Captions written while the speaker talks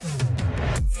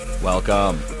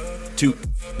Welcome to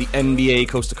the NBA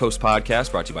Coast to Coast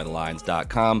podcast, brought to you by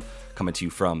TheLines.com. Coming to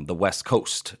you from the West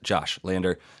Coast, Josh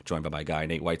Lander, joined by my guy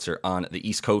Nate Weitzer on the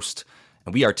East Coast.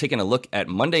 And we are taking a look at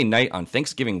Monday night on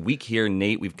Thanksgiving week here,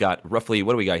 Nate. We've got roughly,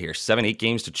 what do we got here? 7-8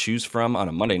 games to choose from on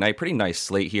a Monday night. Pretty nice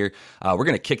slate here. We're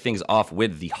going to kick things off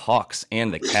with the Hawks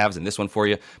and the Cavs in this one for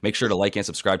you. Make sure to like and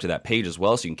subscribe to that page as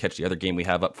well so you can catch the other game we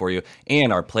have up for you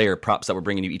and our player props that we're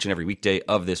bringing you each and every weekday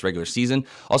of this regular season.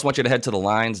 Also want you to head to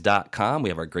thelines.com. We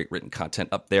have our great written content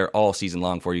up there all season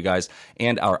long for you guys,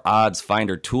 and our odds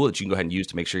finder tool that you can go ahead and use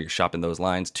to make sure you're shopping those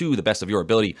lines to the best of your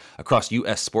ability across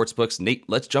U.S. sportsbooks. Nate,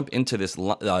 let's jump into these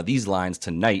lines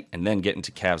tonight and then get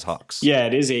into Cavs Hawks. Yeah,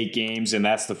 it is 8 games, and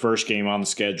that's the first game on the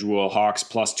schedule. Hawks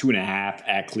plus 2.5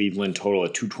 at Cleveland, total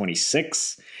of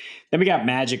 226. Then we got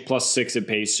Magic plus 6 at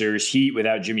Pacers, Heat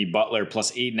without Jimmy Butler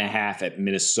plus 8.5 at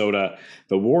Minnesota,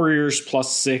 the Warriors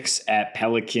plus 6 at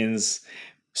Pelicans,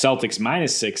 Celtics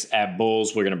minus 6 at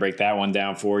Bulls. We're going to break that one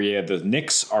down for you. The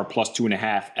Knicks are plus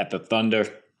 2.5 at the Thunder.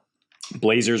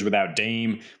 Blazers without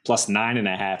Dame, plus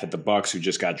 9.5 at the Bucks, who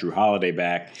just got Drew Holiday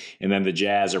back. And then the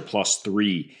Jazz are plus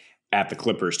 3 at the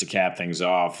Clippers to cap things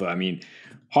off. I mean,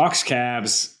 Hawks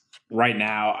Cavs right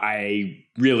now, I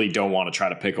really don't want to try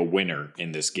to pick a winner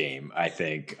in this game, I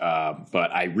think.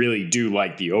 But I really do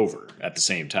like the over at the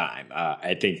same time.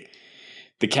 I think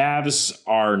the Cavs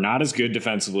are not as good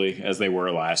defensively as they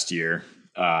were last year.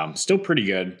 Still pretty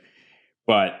good.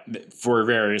 But for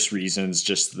various reasons,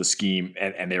 just the scheme,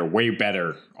 and they're way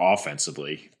better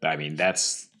offensively. I mean,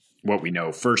 that's what we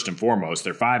know first and foremost.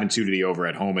 They're 5-2 to the over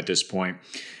at home at this point.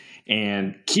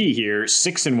 And key here,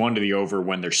 6-1 to the over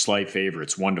when they're slight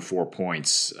favorites, 1 to 4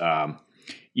 points.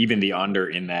 Even the under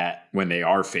in that when they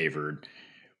are favored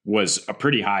was a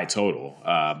pretty high total.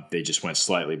 They just went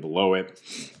slightly below it.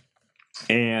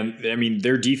 And I mean,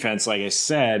 their defense, like I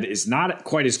said, is not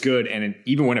quite as good. And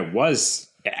even when it was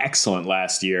excellent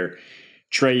last year,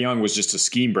 Trae Young was just a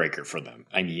scheme breaker for them.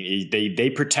 I mean, they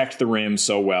protect the rim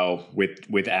so well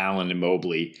with Allen and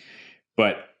Mobley,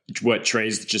 but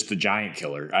Trae's just the giant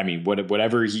killer. I mean,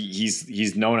 whatever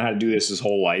he's known how to do this his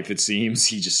whole life. It seems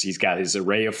he's got his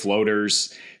array of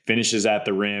floaters, finishes at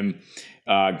the rim,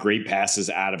 great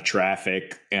passes out of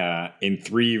traffic. In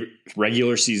 3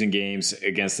 regular season games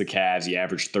against the Cavs, he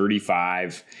averaged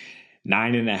 35,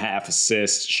 9.5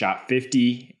 assists, shot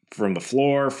 50 from the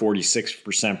floor,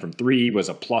 46% from 3, was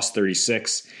a plus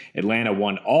 36. Atlanta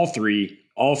won all 3.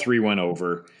 All 3 went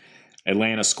over.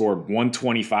 Atlanta scored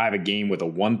 125 a game with a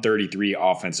 133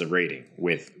 offensive rating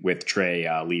with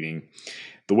Trae leading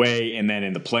the way. And then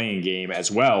in the playing game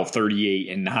as well,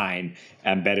 38-9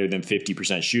 and better than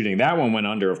 50% shooting. That one went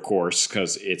under, of course,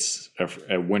 because it's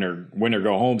a winner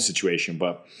go home situation.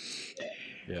 But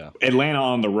yeah, Atlanta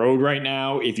on the road right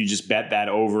now, if you just bet that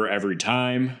over every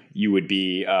time, you would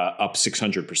be up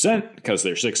 600% because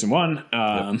they're 6-1.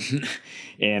 Yep.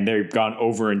 And they've gone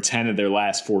over in 10 of their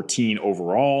last 14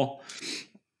 overall.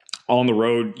 On the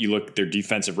road, you look, their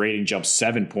defensive rating jumps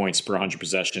 7 points per 100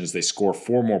 possessions. They score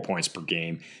 4 more points per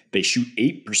game. They shoot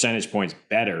 8 percentage points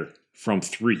better from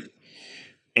 3.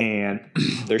 And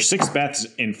their 6 bets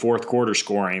in fourth quarter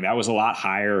scoring, that was a lot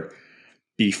higher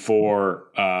before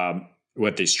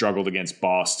what they struggled against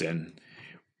Boston.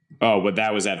 Oh, but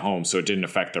that was at home, so it didn't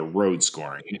affect their road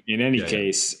scoring. In any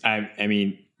case, I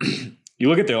mean, you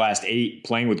look at their last 8,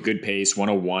 playing with good pace,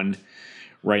 101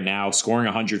 right now, scoring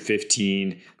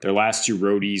 115. Their last 2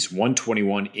 roadies,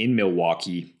 121 in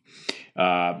Milwaukee.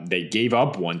 They gave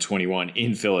up 121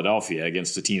 in Philadelphia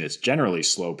against a team that's generally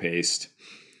slow-paced.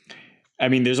 I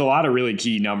mean, there's a lot of really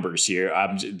key numbers here.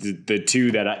 The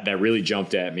 2 that really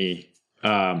jumped at me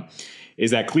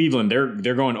is that Cleveland,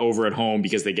 they're going over at home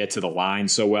because they get to the line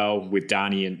so well with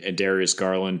Donnie and Darius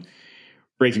Garland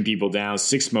breaking people down,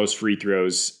 6th most free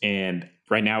throws. And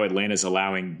right now Atlanta's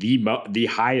allowing the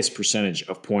highest percentage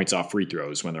of points off free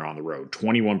throws when they're on the road,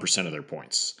 21% of their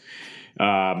points.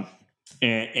 And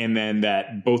then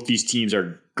that both these teams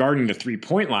are guarding the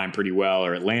 3-point line pretty well,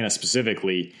 or Atlanta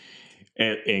specifically,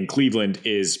 and Cleveland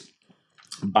is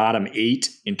bottom 8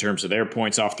 in terms of their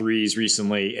points off threes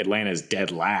recently. Atlanta is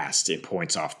dead last in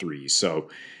points off threes. So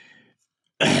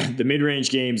the mid-range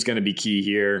game is going to be key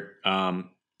here.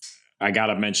 I got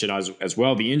to mention as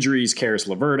well the injuries. Karis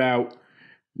LeVert out,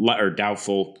 or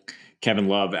doubtful. Kevin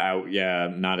Love out.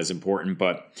 Yeah, not as important.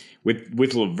 But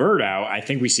with LeVert out, I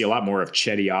think we see a lot more of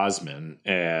Cedi Osman,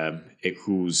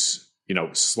 who's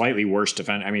slightly worse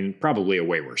defender. I mean, probably a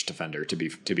way worse defender to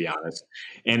be honest,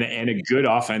 and a good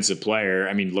offensive player.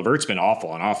 I mean, LeVert's been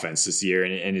awful on offense this year,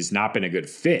 and has not been a good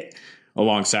fit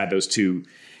alongside those 2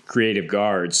 creative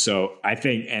guards. So I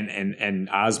think, and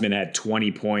Osman had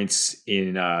 20 points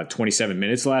in 27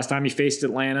 minutes the last time he faced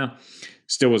Atlanta.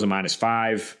 Still was a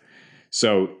 -5.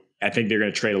 So I think they're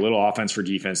going to trade a little offense for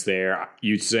defense there.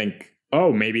 You'd think,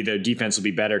 oh, maybe their defense will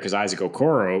be better because Isaac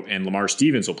Okoro and Lamar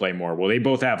Stevens will play more. Well, they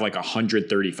both have like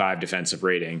 135 defensive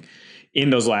rating in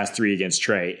those last 3 against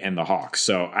Trey and the Hawks.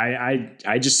 So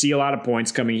I just see a lot of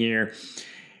points coming here.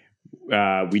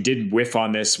 We did whiff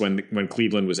on this when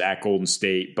Cleveland was at Golden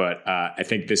State, but I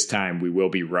think this time we will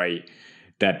be right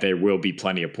that there will be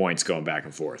plenty of points going back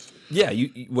and forth. Yeah,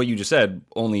 what you just said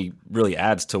only really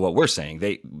adds to what we're saying.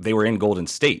 They were in Golden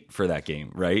State for that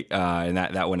game, right? And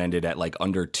that one ended at like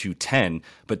under 210,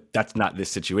 but that's not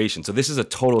this situation. So this is a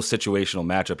total situational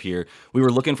matchup here. We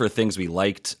were looking for things we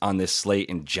liked on this slate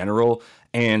in general.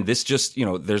 And this just,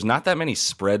 there's not that many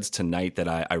spreads tonight that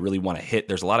I really want to hit.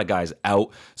 There's a lot of guys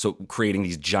out, so creating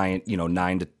these giant,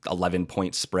 9 to 11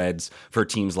 point spreads for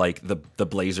teams like the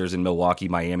Blazers in Milwaukee,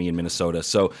 Miami, and Minnesota.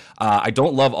 So I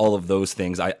don't love all of those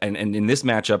things. And in this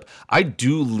matchup, I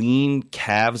do lean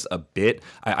Cavs a bit.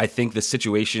 I think the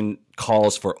situation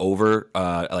calls for over.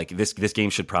 Like this game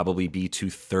should probably be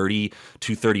 230,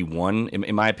 231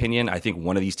 in my opinion. I think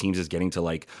one of these teams is getting to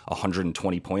like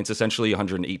 120 points, essentially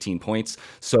 118 points.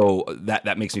 So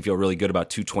that makes me feel really good about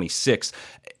 226.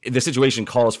 The situation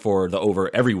calls for the over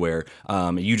everywhere.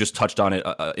 You just touched on it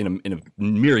in a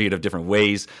myriad of different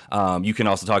ways. You can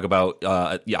also talk about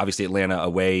obviously Atlanta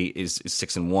away is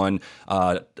 6-1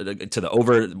 to the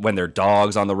over when they're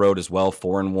dogs on the road as well,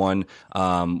 4-1.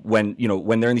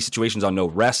 When they're in these situations on no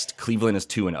rest, Cleveland is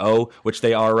 2-0, which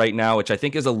they are right now, which I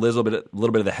think is a little bit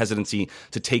of the hesitancy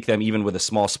to take them even with a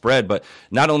small spread. But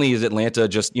not only is Atlanta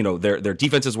just their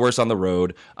defense is worse on the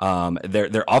road,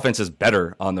 their offense is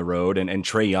better on the road, and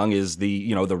Trae Young is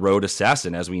the road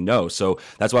assassin, as we know. So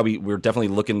that's why we're definitely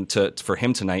looking for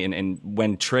him tonight. And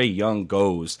when Trae Young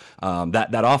goes,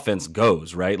 that offense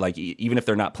goes, right. Like even if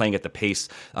they're not playing at the pace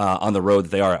on the road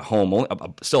that they are at home,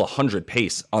 still 100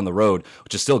 pace on the road,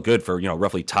 which is still good for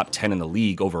roughly top 10 in the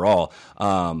league overall.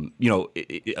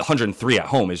 103 at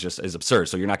home is absurd.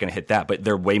 So you're not going to hit that, but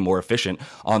they're way more efficient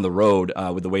on the road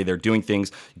with the way they're doing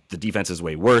things. The defense is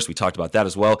way worse. We talked about that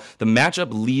as well. The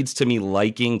matchup leads to me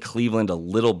liking Cleveland a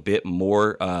little bit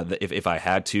more if I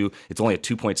had to. It's only a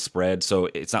 2-point spread, so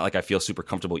it's not like I feel super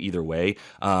comfortable either way.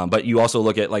 But you also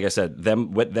look at, like I said,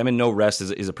 them in no rest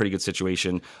is a pretty good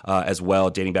situation as well,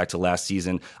 dating back to last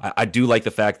season. I do like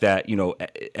the fact that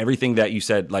everything that you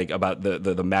said like about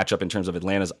the matchup in terms of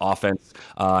Atlanta's offense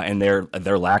and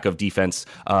their lack of defense,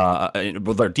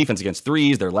 their defense against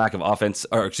threes, their lack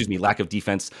of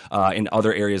defense in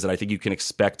other areas that I think you can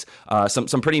expect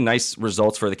some pretty nice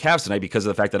results for the Cavs tonight because of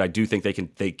the fact that I do think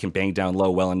they can bang down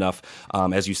low well enough.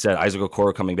 As you said, Isaac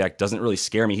Okoro coming back doesn't really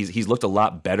scare me. He's looked a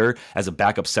lot better as a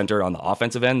backup center on the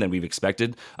offensive end than we've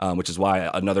expected, which is why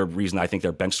another reason I think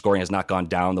their bench scoring has not gone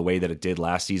down the way that it did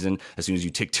last season. As soon as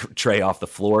you take Trae off the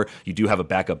floor, you do have a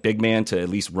backup big man to at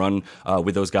least run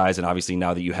with those guys, and obviously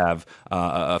now that you have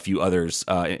a few others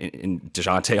in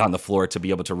DeJounte on the floor to be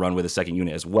able to run with a second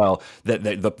unit as well, that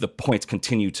the points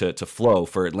continue to flow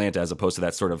for Atlanta as opposed to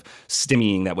that sort of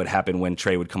stimmying that would happen when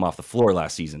Trae would come off the floor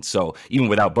last season. So even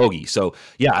without Bogey, so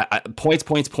yeah,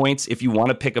 points. If you want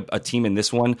to pick a team in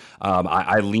this one,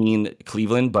 I lean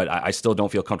Cleveland, but I still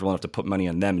don't feel comfortable enough to put money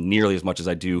on them nearly as much as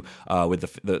I do with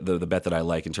the bet that I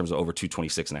like in terms of over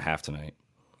 226.5 tonight.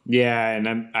 Yeah,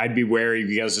 and I'd be wary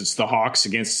because it's the Hawks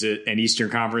against an Eastern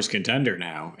Conference contender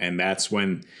now, and that's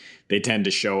when they tend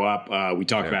to show up. We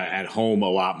talk about at home a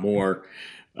lot more,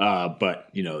 but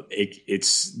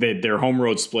it's their home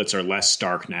road splits are less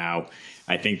stark now.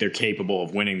 I think they're capable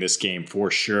of winning this game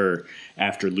for sure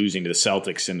after losing to the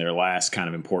Celtics in their last kind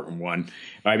of important one.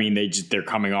 I mean, they're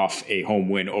coming off a home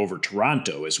win over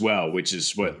Toronto as well, which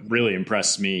is what really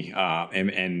impressed me.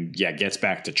 And gets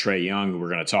back to Trae Young, who we're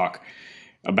going to talk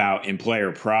about in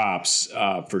player props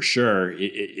for sure.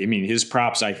 I mean, his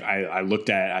props I looked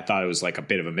at, I thought it was like a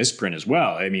bit of a misprint as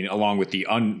well. I mean, along with the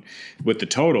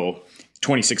total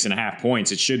 26.5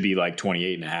 points, it should be like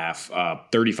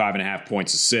 28.5, 35.5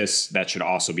 points assists. That should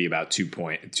also be about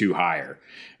 2 higher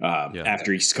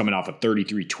after he's coming off a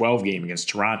 33-12 game against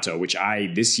Toronto, which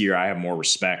this year I have more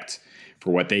respect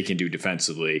for what they can do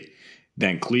defensively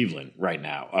than Cleveland right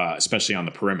now, especially on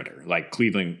the perimeter. Like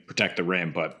Cleveland protect the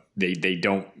rim, but they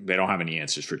don't have any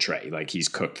answers for Trae. Like he's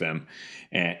cooked them.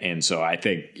 And so I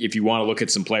think if you want to look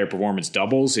at some player performance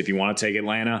doubles, if you want to take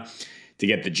Atlanta to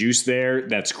get the juice there,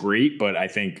 that's great. But I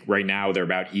think right now they're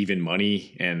about even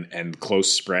money and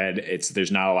close spread.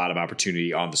 There's not a lot of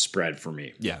opportunity on the spread for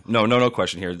me. Yeah, no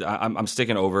question here. I'm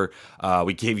sticking over.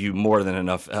 We gave you more than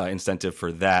enough incentive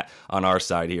for that on our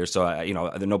side here. So,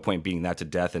 there's no point beating that to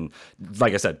death. And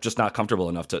like I said, just not comfortable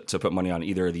enough to put money on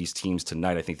either of these teams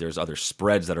tonight. I think there's other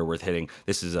spreads that are worth hitting.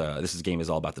 This game is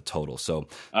all about the total. So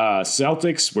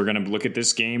Celtics, we're going to look at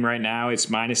this game right now. It's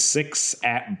 -6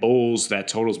 at Bulls. That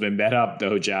total's been bet up,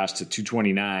 though, Josh, to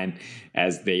 229,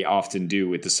 as they often do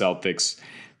with the Celtics.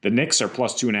 The Knicks are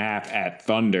 +2.5 at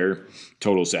Thunder.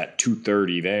 Totals at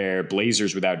 230 there.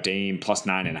 Blazers without Dame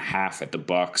 +9.5 at the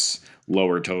Bucks.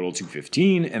 Lower total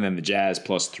 215. And then the Jazz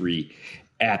 +3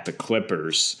 at the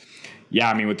Clippers. Yeah,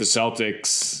 I mean, with the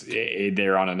Celtics,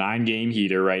 they're on a 9-game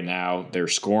heater right now. They're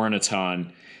scoring a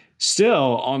ton.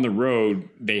 Still, on the road,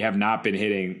 they have not been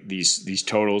hitting these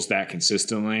totals that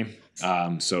consistently.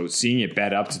 So seeing it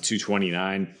bet up to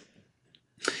 229,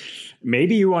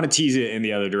 maybe you want to tease it in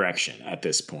the other direction at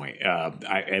this point.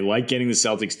 I like getting the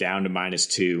Celtics down to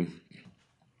 -2.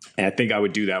 And I think I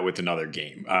would do that with another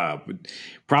game.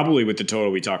 Probably with the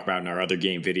total we talked about in our other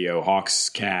game video,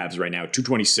 Hawks Cavs right now,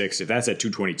 226. If that's at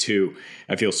 222,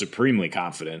 I feel supremely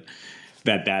confident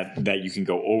that you can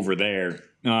go over there.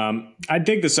 I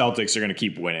think the Celtics are going to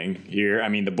keep winning here. I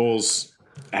mean, the Bulls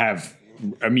have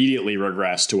immediately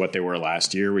regressed to what they were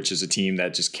last year, which is a team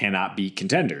that just cannot beat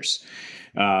contenders.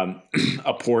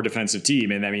 A poor defensive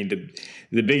team. And I mean,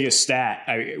 the biggest stat,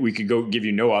 we could go give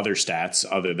you no other stats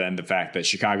other than the fact that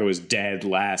Chicago is dead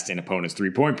last in opponents'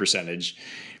 3-point percentage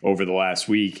over the last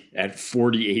week at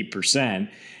 48%.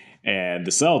 And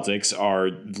the Celtics are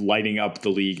lighting up the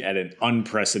league at an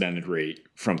unprecedented rate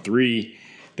from 3.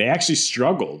 They actually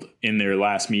struggled in their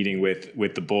last meeting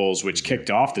with the Bulls, which kicked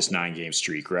off this 9-game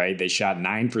streak, right? They shot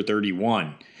 9 for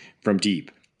 31 from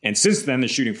deep. And since then, they're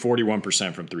shooting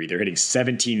 41% from 3. They're hitting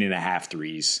 17.5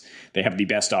 threes. They have the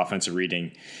best offensive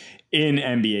rating in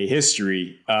NBA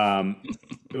history.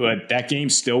 But that game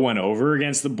still went over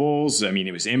against the Bulls. I mean,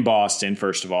 it was in Boston,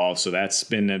 first of all. So that's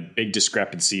been a big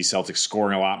discrepancy. Celtics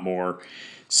scoring a lot more.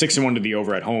 6-1 to the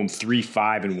over at home,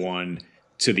 3-5-1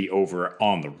 to the over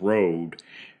on the road.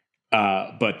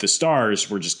 But the Stars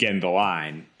were just getting the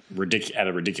line at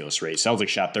a ridiculous rate. Celtics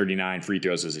shot 39 free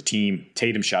throws as a team.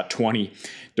 Tatum shot 20.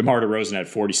 DeMar DeRozan had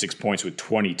 46 points with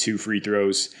 22 free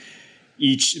throws.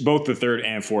 Both the third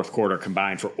and fourth quarter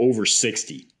combined for over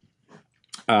 60.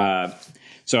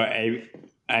 So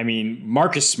I mean,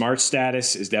 Marcus Smart's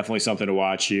status is definitely something to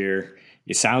watch here.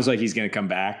 It sounds like he's going to come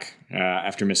back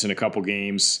after missing a couple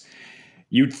games.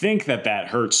 You'd think that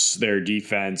hurts their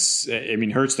defense. I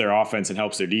mean, hurts their offense and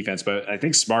helps their defense. But I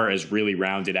think Smart has really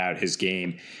rounded out his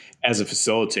game as a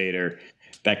facilitator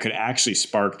that could actually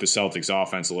spark the Celtics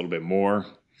offense a little bit more.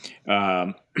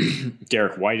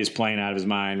 Derek White is playing out of his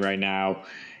mind right now.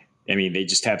 I mean, they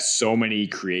just have so many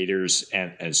creators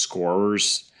and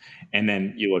scorers. And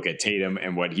then you look at Tatum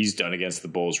and what he's done against the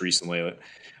Bulls recently.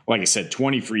 Like I said,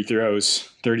 20 free throws,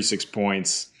 36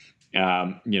 points.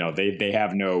 They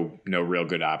have no real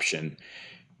good option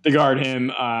to guard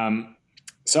him.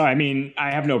 So, I mean,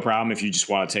 I have no problem if you just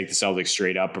want to take the Celtics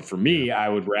straight up. But for me, I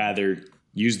would rather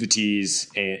use the tease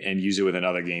and use it with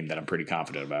another game that I'm pretty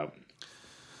confident about.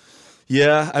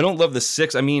 Yeah, I don't love the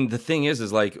 6. I mean, the thing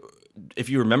is like, if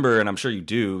you remember, and I'm sure you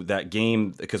do, that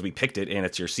game, because we picked it and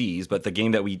it's your C's, but the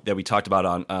game that we talked about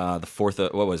on the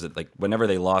 4th, what was it? Like whenever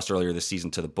they lost earlier this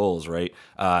season to the Bulls, right?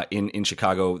 In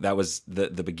Chicago, that was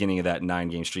the beginning of that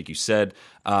 9-game streak you said.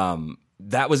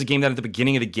 That was a game that at the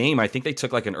beginning of the game, I think they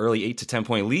took like an early 8 to 10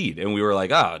 point lead. And we were like,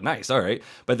 oh, nice. All right.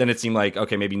 But then it seemed like,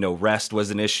 okay, maybe no rest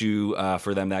was an issue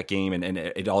for them that game. And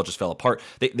it all just fell apart.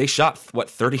 They shot,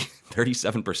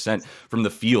 37% from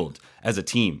the field as a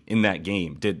team in that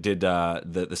game, did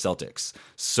the Celtics.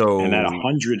 So, and that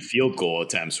 100 field goal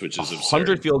attempts, which is absurd.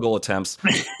 100 field goal attempts,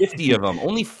 50 of them,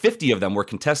 only 50 of them were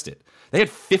contested. They had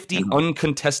 50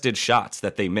 uncontested shots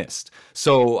that they missed.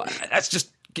 So that's just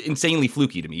insanely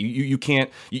fluky to me. You can't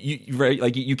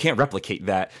you can't replicate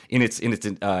that in its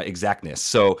exactness.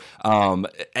 So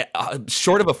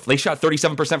short of they shot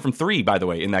 37% from 3, by the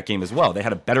way, in that game as well. They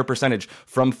had a better percentage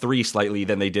from 3 slightly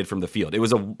than they did from the field. It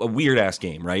was a weird ass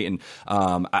game, right? And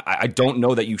I don't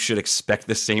know that you should expect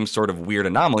the same sort of weird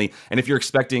anomaly. And if you're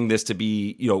expecting this to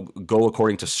be, go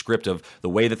according to script of the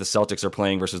way that the Celtics are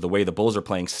playing versus the way the Bulls are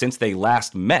playing since they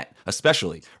last met,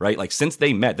 especially, right? Like since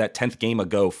they met that 10th game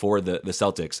ago for the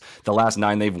Celtics, the last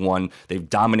 9 they've won, they've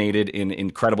dominated in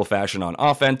incredible fashion on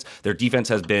offense. Their defense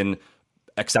has been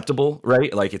acceptable,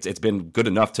 right? Like it's been good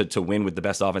enough to win with the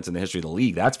best offense in the history of the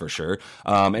league, that's for sure.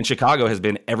 And Chicago has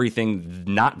been everything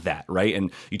not that, right?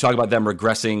 And you talk about them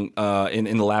regressing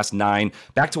in the last 9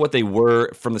 back to what they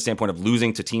were from the standpoint of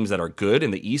losing to teams that are good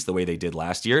in the East the way they did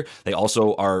last year. They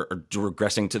also are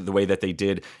regressing to the way that they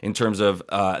did in terms of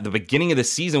the beginning of the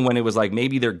season when it was like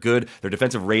maybe they're good. Their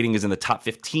defensive rating is in the top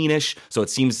 15-ish, so it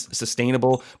seems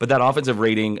sustainable. But that offensive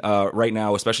rating right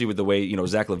now, especially with the way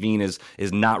Zach LaVine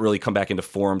is not really come back into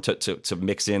form to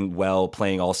mix in well,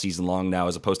 playing all season long now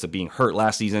as opposed to being hurt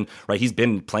last season, right? He's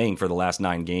been playing for the last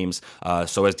 9 games.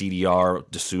 So has DDR,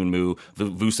 Dosunmu,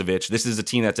 Vucevic. This is a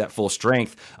team that's at full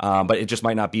strength, but it just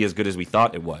might not be as good as we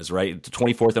thought it was, right?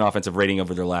 24th in offensive rating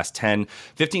over their last 10.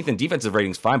 15th in defensive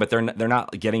rating is fine, but they're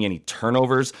not getting any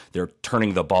turnovers. They're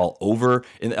turning the ball over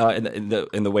in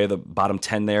the way of the bottom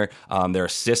 10 there. Their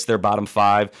assists, their bottom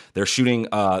 5. They're shooting,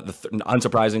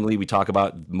 unsurprisingly, we talk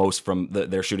about most from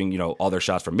they're shooting, all their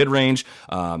shots from mid-range.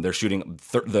 They're shooting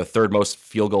the third most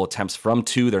field goal attempts from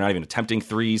 2. They're not even attempting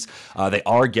threes. They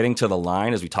are getting to the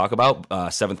line, as we talk about,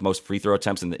 7th most free throw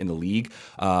attempts in the league.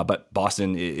 But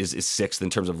Boston is 6th in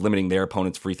terms of limiting their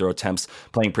opponent's free throw attempts,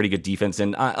 playing pretty good defense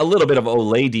and a little bit of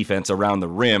Olay defense around the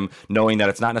rim, knowing that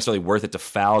it's not necessarily worth it to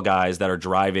foul guys that are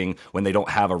driving when they don't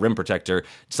have a rim protector.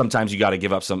 Sometimes you got to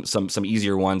give up some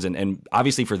easier ones. And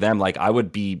obviously for them, like I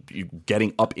would be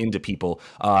getting up into people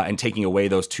and taking away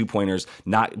those 2-pointers,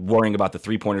 not worrying about the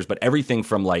 3-pointers, but everything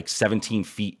from like 17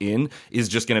 feet in is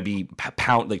just going to be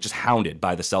just hounded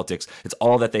by the Celtics. It's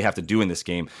all that they have to do in this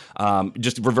game.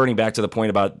 Just reverting back to the point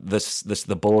about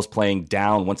the Bulls playing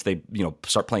down once they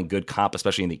start playing good comp,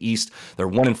 especially in the East. They're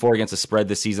 1-4 against the spread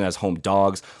this season as home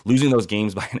dogs, losing those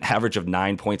games by an average of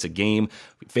 9 points a game,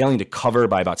 failing to cover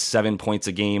by about 7 points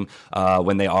a game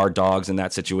when they are dogs in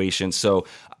that situation. So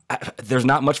there's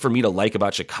not much for me to like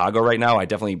about Chicago right now. I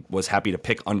definitely was happy to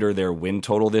pick under their win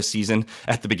total this season.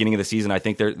 At the beginning of the season, I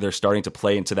think they're starting to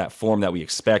play into that form that we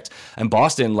expect. And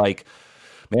Boston,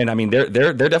 man, I mean,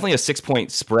 they're definitely a 6-point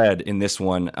spread in this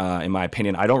one, in my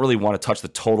opinion. I don't really want to touch the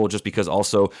total just because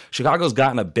also Chicago's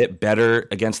gotten a bit better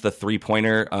against the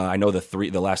 3-pointer. I know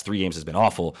the last 3 games has been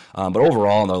awful, but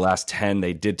overall in their last 10,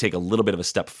 they did take a little bit of a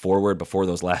step forward before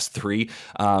those last 3.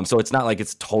 So it's not like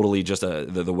it's totally just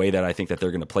the way that I think that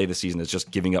they're going to play this season is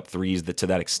just giving up threes to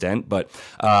that extent. But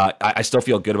I still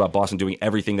feel good about Boston doing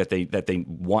everything that they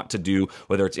want to do,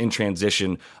 whether it's in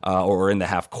transition or in the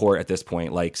half court at this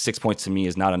point. Like 6 points to me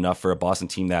is not enough for a Boston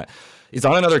team that is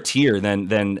on another tier than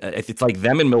it's like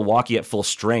them and Milwaukee at full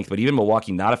strength, but even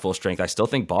Milwaukee not at full strength. I still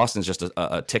think Boston's just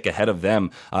a tick ahead of them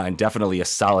and definitely a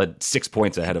solid 6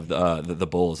 points ahead of the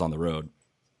Bulls on the road.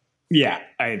 Yeah,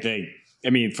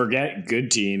 forget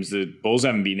good teams. The Bulls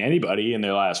haven't beaten anybody in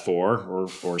their last 4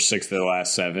 or 6 of their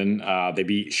last 7. They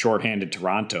beat shorthanded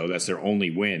Toronto. That's their only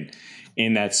win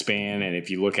in that span. And if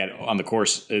you look at on the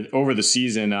course over the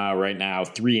season right now,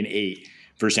 3-8.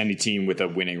 Versus any team with a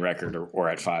winning record or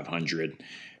at 500.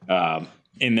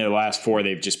 In their last 4,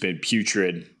 they've just been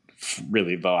putrid,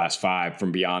 really the last 5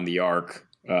 from beyond the arc,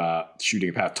 shooting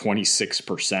about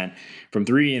 26% from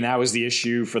 3. And that was the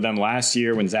issue for them last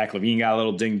year when Zach LaVine got a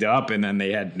little dinged up and then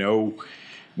they had no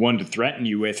one to threaten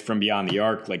you with from beyond the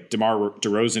arc. Like DeMar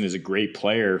DeRozan is a great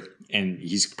player and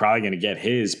he's probably going to get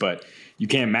his, but you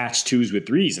can't match 2s with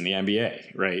 3s in the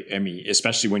NBA, right? I mean,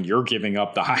 especially when you're giving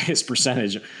up the highest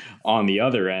percentage on the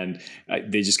other end.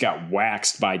 They just got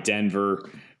waxed by Denver,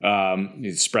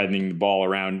 spreading the ball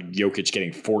around. Jokic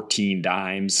getting 14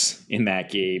 dimes in that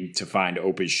game to find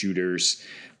open shooters.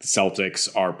 The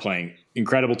Celtics are playing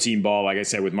incredible team ball, like I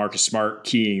said, with Marcus Smart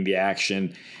keying the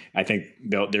action. I think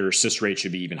their assist rate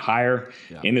should be even higher.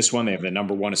 Yeah. In this one, they have the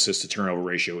number 1 assist to turnover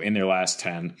ratio in their last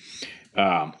 10.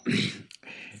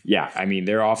 Yeah, I mean,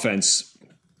 their offense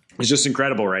is just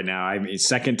incredible right now. I mean,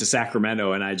 second to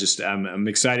Sacramento, and I'm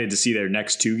excited to see their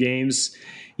next 2 games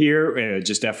here.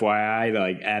 Just FYI,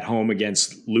 like at home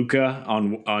against Luka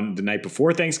on the night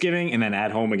before Thanksgiving, and then at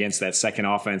home against that second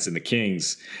offense in the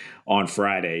Kings on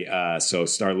Friday. So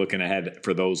start looking ahead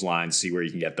for those lines, see where you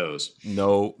can get those.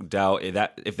 No doubt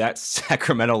if that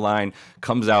Sacramento line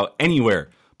comes out anywhere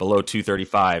below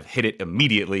 235, hit it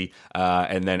immediately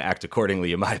and then act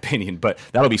accordingly, in my opinion. But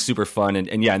that'll be super fun.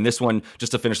 And yeah, in this one,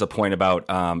 just to finish the point about,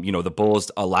 the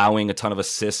Bulls allowing a ton of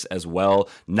assists as well,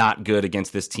 not good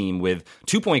against this team with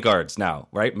 2 point guards now,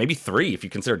 right? Maybe 3 if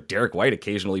you consider Derek White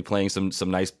occasionally playing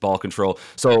some nice ball control.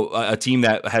 So a team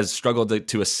that has struggled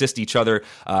to assist each other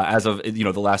as of,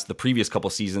 the previous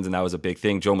couple seasons, and that was a big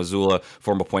thing. Joe Mazzulla,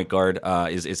 former point guard,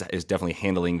 is definitely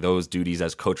handling those duties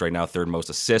as coach right now, 3rd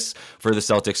most assists for the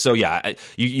Celtics. So yeah,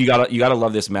 you gotta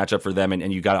love this matchup for them,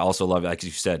 and you gotta also love, like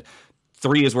you said,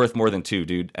 3 is worth more than 2,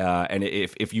 dude. And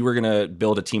if you were going to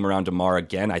build a team around DeMar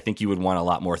again, I think you would want a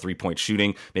lot more 3-point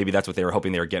shooting. Maybe that's what they were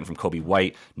hoping they were getting from Kobe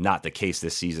White. Not the case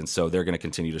this season. So they're going to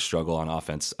continue to struggle on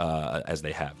offense as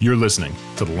they have. You're listening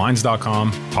to the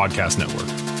Lines.com podcast network.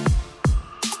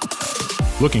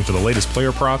 Looking for the latest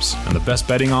player props and the best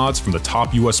betting odds from the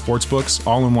top U.S. sportsbooks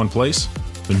all in one place?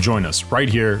 Then join us right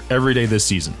here every day this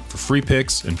season for free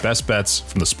picks and best bets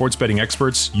from the sports betting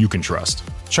experts you can trust.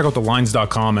 Check out the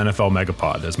Lines.com NFL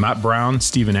Megapod as Matt Brown,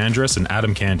 Steven Andress, and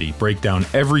Adam Candy break down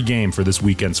every game for this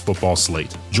weekend's football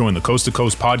slate. Join the Coast to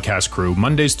Coast podcast crew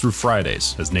Mondays through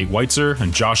Fridays as Nate Weitzer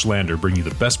and Josh Lander bring you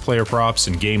the best player props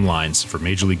and game lines for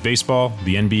Major League Baseball,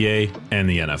 the NBA, and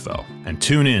the NFL. And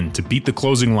tune in to Beat the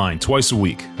Closing Line twice a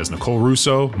week as Nicole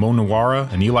Russo, Mo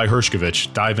Nawara, and Eli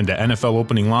Hershkovich dive into NFL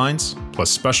opening lines, plus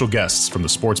special guests from the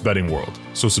sports betting world.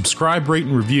 So subscribe, rate,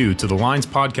 and review to the Lines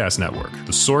Podcast Network,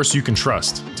 the source you can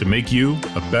trust to make you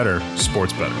a better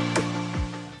sports bettor.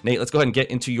 Nate, let's go ahead and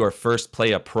get into your first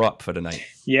play up prop for tonight.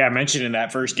 Yeah, I mentioned in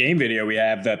that first game video we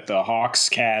have that the Hawks,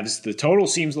 Cavs, the total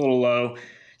seems a little low.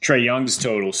 Trae Young's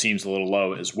total seems a little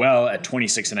low as well at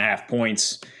 26.5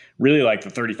 points. Really like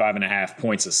the 35.5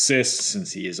 points assists,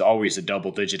 since he is always a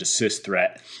double-digit assist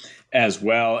threat as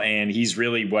well. And he's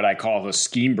really what I call a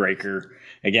scheme breaker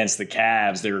against the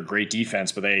Cavs. They're a great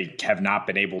defense, but they have not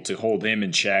been able to hold him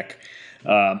in check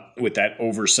with that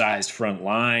oversized front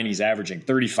line. He's averaging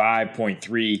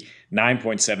 35.3,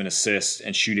 9.7 assists,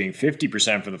 and shooting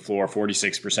 50% from the floor,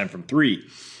 46% from three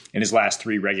in his last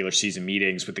 3 regular season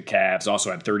meetings with the Cavs.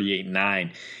 Also had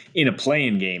 38-9 in a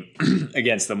play-in game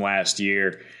against them last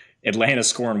year. Atlanta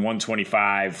scoring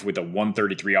 125 with a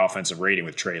 133 offensive rating,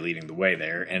 with Trae leading the way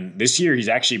there. And this year he's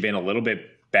actually been a little bit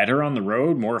better on the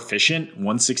road, more efficient,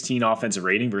 116 offensive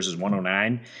rating versus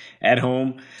 109 at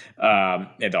home.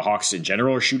 And the Hawks in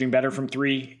general are shooting better from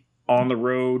 3 on the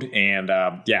road. And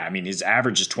I mean, his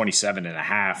average is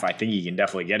 27.5. I think he can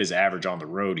definitely get his average on the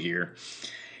road here.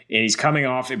 And he's coming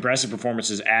off impressive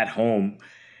performances at home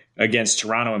against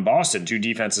Toronto and Boston, 2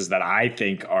 defenses that I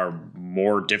think are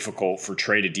more difficult for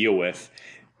Trae to deal with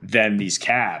than these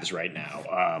Cavs right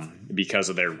now because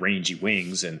of their rangy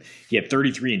wings. And he had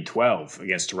 33-12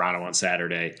 against Toronto on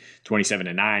Saturday,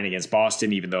 27-9 against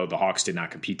Boston, even though the Hawks did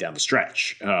not compete down the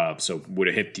stretch. So would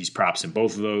have hit these props in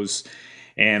both of those.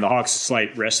 And the Hawks'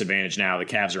 slight rest advantage now. The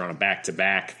Cavs are on a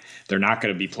back-to-back. They're not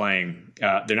going to be playing.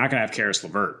 They're not going to have Karis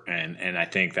LeVert, and I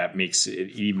think that makes it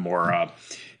even more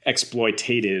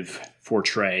exploitative for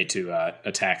Trae to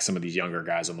attack some of these younger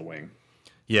guys on the wing.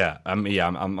 Yeah, I'm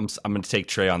going to take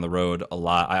Trae on the road a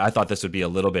lot. I thought this would be a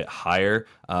little bit higher.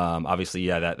 Obviously,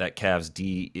 yeah, that Cavs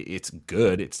D, it's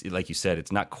good. It's like you said,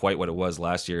 it's not quite what it was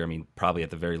last year. I mean, probably at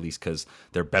the very least because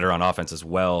they're better on offense as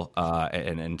well,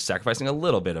 and sacrificing a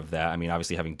little bit of that. I mean,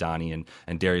 obviously having Donnie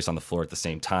and Darius on the floor at the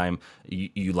same time,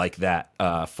 you like that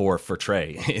for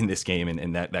Trae in this game,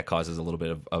 and that causes a little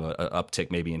bit of an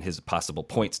uptick maybe in his possible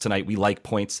points tonight. We like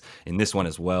points in this one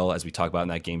as well, as we talk about in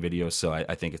that game video, so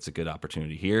I think it's a good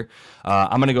opportunity here.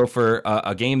 I'm going to go for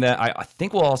a game that I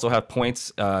think will also have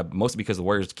points, mostly because the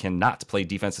Warriors cannot play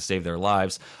defense to save their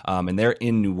lives, and they're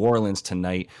in New Orleans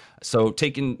tonight. So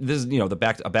taking this, a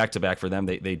back-to-back for them.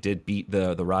 They did beat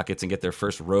the Rockets and get their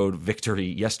first road victory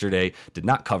yesterday. Did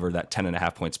not cover that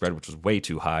 10.5 point spread, which was way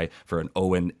too high for an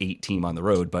 0-8 team on the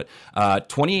road. But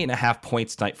 28.5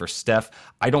 points tonight for Steph.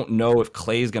 I don't know if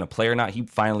Clay is going to play or not. He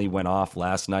finally went off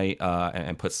last night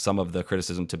and put some of the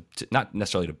criticism to not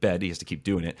necessarily to bed. He has to keep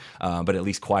doing it, but at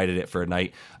least quieted it for a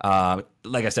night.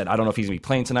 Like I said, I don't know if he's going to be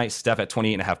playing tonight. Steph at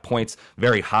 28.5 points,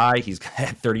 very high. He's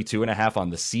at 32.5 on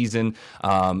the season.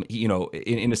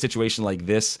 In a situation like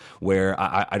this where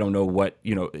I don't know what,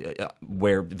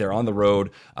 where they're on the road,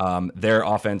 their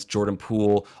offense, Jordan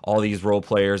Poole, all these role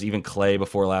players, even Clay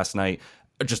before last night,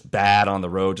 just bad on the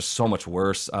road, just so much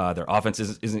worse. Their offense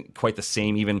isn't quite the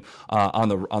same even on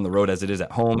the road as it is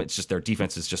at home. It's just their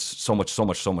defense is just so much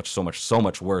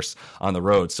worse on the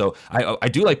road. So I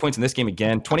do like points in this game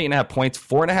again. 28.5 points,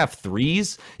 4.5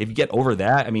 threes. If you get over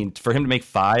that, I mean, for him to make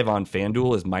 5 on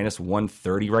FanDuel is minus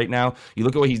 130 right now. You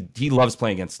look at what he loves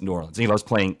playing against New Orleans. He loves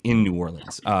playing in New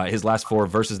Orleans. His last 4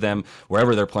 versus them,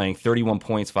 wherever they're playing, 31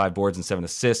 points, 5 boards, and 7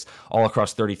 assists, all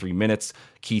across 33 minutes.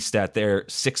 key stat there,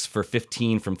 6 for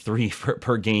 15 from three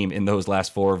per game in those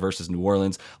last 4 versus New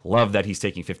Orleans. Love that he's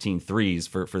taking 15 threes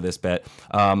for this bet.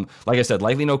 Like I said,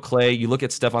 likely no Clay. You look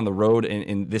at Steph on the road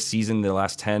in this season, the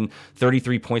last 10,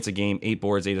 33 points a game, 8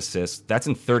 boards, 8 assists. That's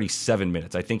in 37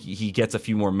 minutes. I think he gets a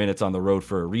few more minutes on the road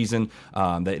for a reason.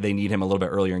 They need him a little bit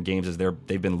earlier in games as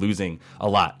they've been losing a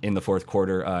lot in the fourth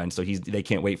quarter. And so they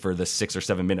can't wait for the 6 or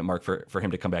 7 minute mark for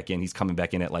him to come back in. He's coming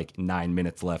back in at like 9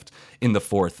 minutes left in the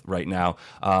fourth right now.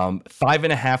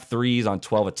 5.5 threes on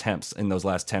 12 attempts in those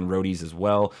last 10 roadies as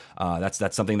well.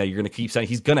 That's something that you're going to keep saying.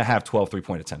 He's going to have 12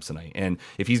 3-point attempts tonight. And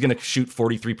if he's going to shoot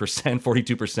 43%,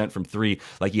 42% from three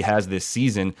like he has this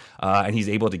season, and he's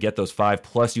able to get those 5,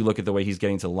 plus you look at the way he's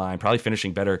getting to the line, probably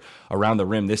finishing better around the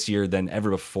rim this year than ever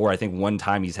before. I think one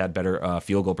time he's had better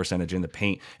field goal percentage in the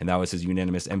paint, and that was his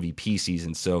unanimous MVP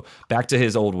season. So back to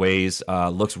his old ways,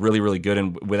 looks really, really good.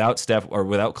 And without Steph or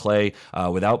without Clay,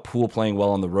 without Poole playing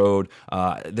well on the road,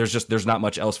 there's not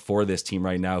much else for this team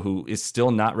right now, who is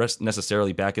still not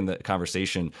necessarily back in the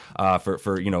conversation for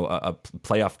a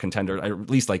playoff contender, or at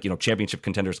least championship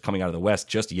contenders coming out of the West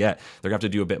just yet. They're going to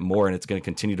have to do a bit more, and it's going to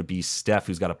continue to be Steph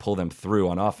who's got to pull them through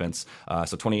on offense.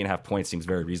 So 28.5 points seems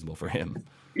very reasonable for him.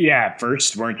 Yeah, at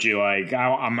first, weren't you like,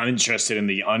 I'm interested in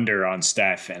the under on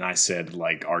Steph? And I said,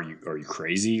 like, are you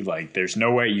crazy? Like, there's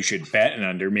no way you should bet an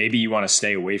under. Maybe you want to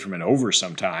stay away from an over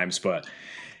sometimes, but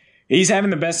he's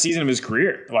having the best season of his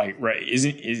career. Like, right?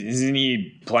 Isn't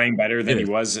he playing better than he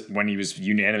was when he was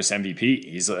unanimous MVP?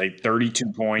 He's like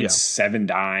 32 points, 7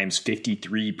 dimes,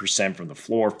 53% from the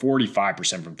floor,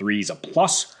 45% from three. He's a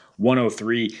plus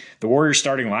 103. The Warriors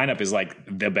starting lineup is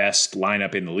like the best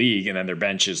lineup in the league, and then their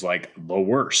bench is like the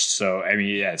worst. So, I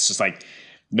mean, yeah, it's just like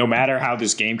no matter how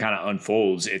this game kind of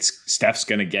unfolds, it's Steph's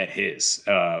going to get his.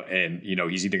 And,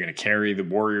 he's either going to carry the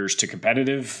Warriors to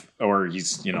competitive, or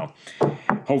he's,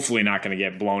 hopefully not going to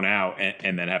get blown out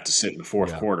and then have to sit in the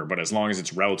fourth quarter. But as long as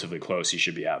it's relatively close, he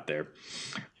should be out there.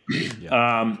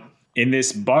 In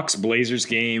this Bucks-Blazers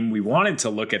game, we wanted to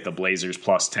look at the Blazers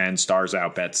plus 10, stars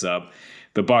out, bets up.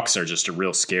 The Bucks are just a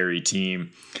real scary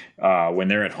team when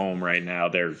they're at home right now.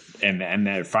 They're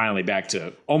finally back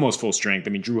to almost full strength.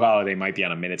 I mean, Drew Holiday might be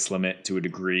on a minutes limit to a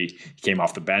degree. He came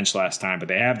off the bench last time, but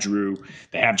they have Drew.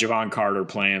 They have Javon Carter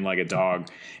playing like a dog.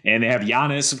 And they have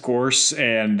Giannis, of course,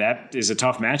 and that is a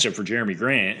tough matchup for Jeremy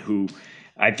Grant, who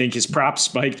I think his props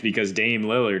spiked because Dame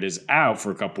Lillard is out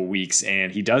for a couple weeks,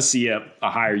 and he does see a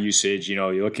higher usage.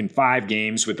 You're looking 5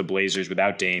 games with the Blazers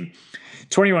without Dame.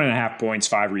 21.5 points,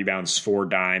 5 rebounds, 4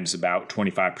 dimes, about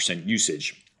 25%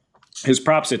 usage. His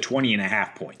props at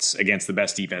 20.5 points against the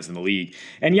best defense in the league.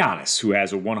 And Giannis, who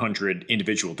has a 100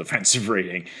 individual defensive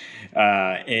rating.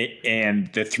 And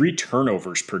the 3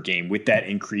 turnovers per game with that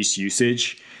increased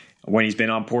usage when he's been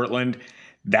on Portland,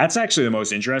 that's actually the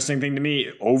most interesting thing to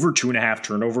me. Over 2.5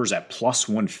 turnovers at plus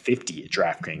 150 at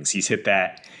DraftKings. He's hit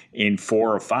that in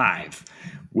 4 or 5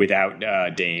 without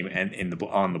Dame and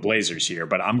on the Blazers here.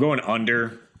 But I'm going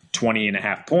under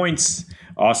 20.5 points.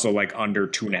 Also like under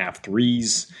 2.5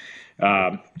 threes.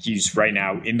 He's right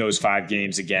now in those 5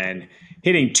 games again,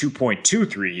 hitting 2.2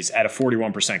 threes at a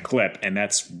 41% clip. And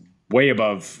that's way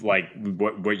above like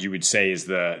what you would say is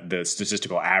the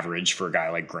statistical average for a guy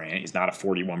like Grant. He's not a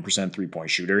 41% 3-point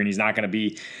shooter, and he's not going to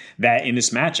be that in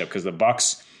this matchup because the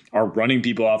Bucks are running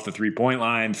people off the 3-point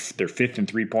line. They're 5th in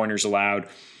 3-pointers allowed,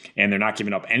 and they're not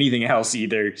giving up anything else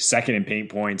either. 2nd in paint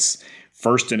points,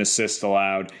 1st in assists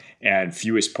allowed, and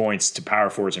fewest points to power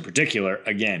forwards in particular.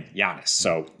 Again, Giannis.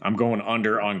 So I'm going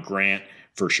under on Grant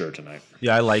for sure tonight.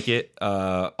 Yeah, I like it.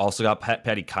 Also got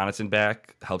Patty Connaughton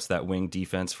back. Helps that wing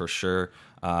defense for sure.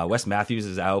 Wes Matthews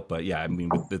is out, but yeah, I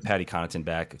mean, with Patty Connaughton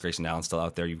back, Grayson Allen still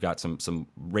out there. You've got some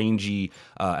rangy,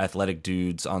 athletic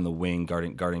dudes on the wing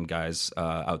guarding guys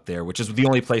out there, which is the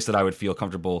only place that I would feel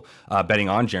comfortable betting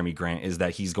on Jeremy Grant is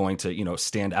that he's going to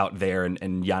stand out there, and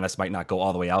Giannis might not go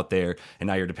all the way out there, and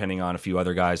now you're depending on a few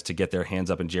other guys to get their hands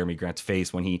up in Jeremy Grant's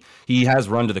face when he has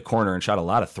run to the corner and shot a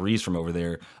lot of threes from over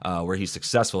there where he's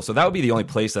successful. So that would be the only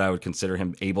place that I would consider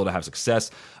him able to have success.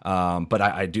 But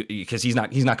I do, because he's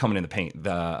not coming in the paint.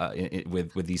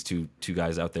 With these two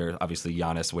guys out there, obviously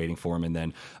Giannis waiting for him, and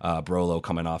then Brolo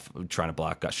coming off trying to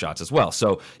block shots as well.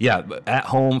 So yeah, at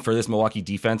home for this Milwaukee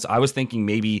defense, I was thinking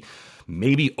maybe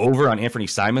maybe over on Anthony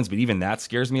Simons, but even that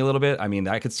scares me a little bit. I mean,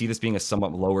 I could see this being a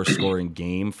somewhat lower scoring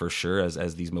game for sure,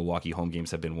 as these Milwaukee home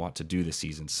games have been wont to do this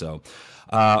season. So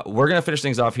we're going to finish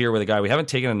things off here with a guy we haven't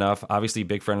taken enough, obviously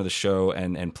big friend of the show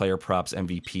and player props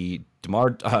MVP,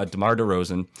 DeMar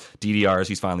DeRozan, DDR as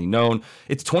he's finally known.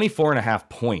 It's 24.5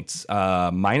 points,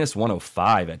 minus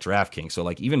 105 at DraftKings. So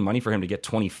like even money for him to get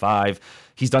 25.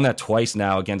 He's done that twice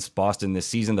now against Boston this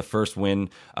season. The first win,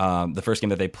 the first game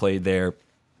that they played there,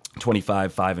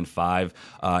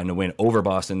 25-5-5 in a win over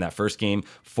Boston that first game.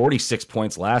 46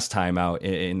 points last time out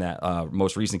in that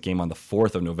most recent game on the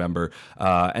 4th of November.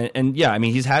 And yeah, I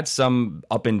mean, he's had some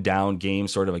up and down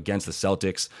games sort of against the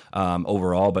Celtics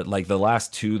overall, but like the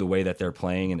last two, the way that they're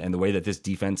playing and the way that this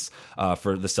defense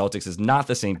for the Celtics is not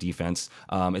the same defense.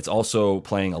 It's also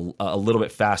playing a little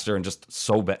bit faster and just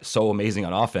so amazing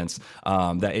on offense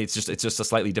that it's just a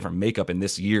slightly different makeup. In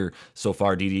this year so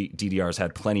far, DDR has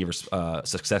had plenty of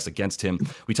success against him.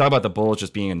 We talk about the Bulls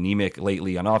just being anemic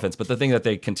lately on offense, but the thing that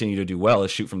they continue to do well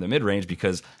is shoot from the mid-range,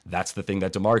 because that's the thing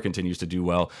that DeMar continues to do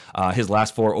well. His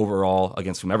last 4 overall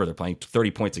against whomever they're playing,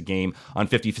 30 points a game on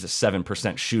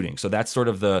 57% shooting. So that's sort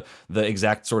of the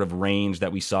exact sort of range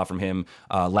that we saw from him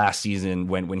last season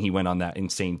when he went on that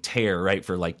insane tear, right,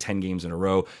 for like 10 games in a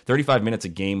row. 35 minutes a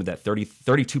game with that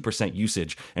 32%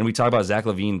 usage. And we talk about Zach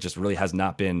LaVine just really has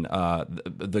not been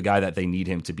the guy that they need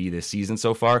him to be this season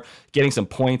so far. Getting some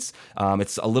points.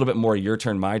 It's a little bit more your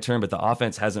turn, my turn, but the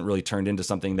offense hasn't really turned into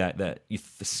something that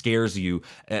scares you.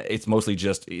 It's mostly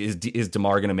just, is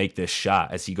DeMar going to make this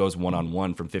shot as he goes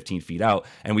one-on-one from 15 feet out?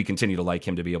 And we continue to like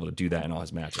him to be able to do that in all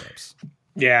his matchups.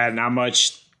 Yeah, not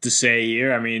much to say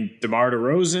here. I mean, DeMar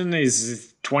DeRozan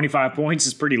is 25 points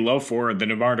is pretty low for the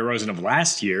DeMar DeRozan of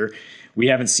last year. We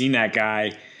haven't seen that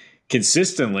guy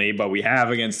consistently, but we have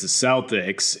against the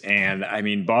Celtics. And I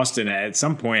mean, Boston at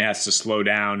some point has to slow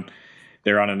down.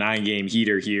 They're on a 9-game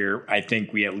heater here. I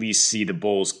think we at least see the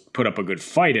Bulls put up a good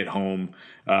fight at home,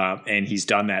 and he's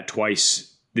done that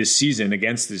twice this season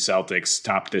against the Celtics.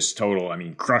 Topped this total. I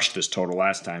mean, crushed this total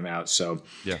last time out. So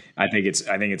yeah, I think it's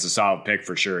a solid pick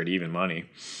for sure at even money.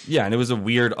 Yeah, and it was a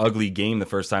weird, ugly game the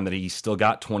first time that he still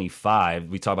got 25.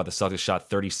 We talk about the Celtics shot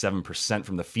 37%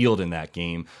 from the field in that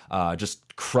game. Just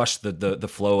crushed the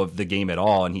flow of the game at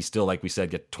all, and he still, like we said,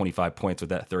 get 25 points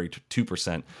with that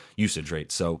 32% usage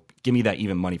rate. So give me that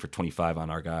even money for 25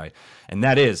 on our guy. And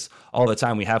that is all the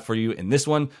time we have for you in this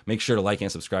one. Make sure to like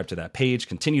and subscribe to that page.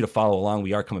 Continue to follow along.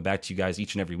 We are coming back to you guys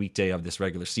each and every weekday of this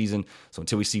regular season. So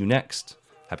until we see you next,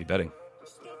 happy betting.